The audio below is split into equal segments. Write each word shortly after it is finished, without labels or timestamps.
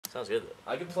Sounds good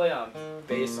though. I could play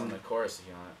bass on the chorus if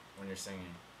you want when you're singing.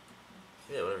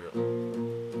 Yeah, whatever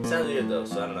you want. Sounds good though,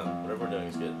 so I don't know. Whatever we're doing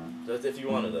is good. Just if you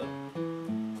want it though.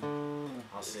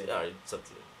 I'll see. Alright, it's up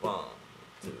to you. 1,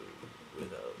 2,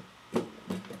 without.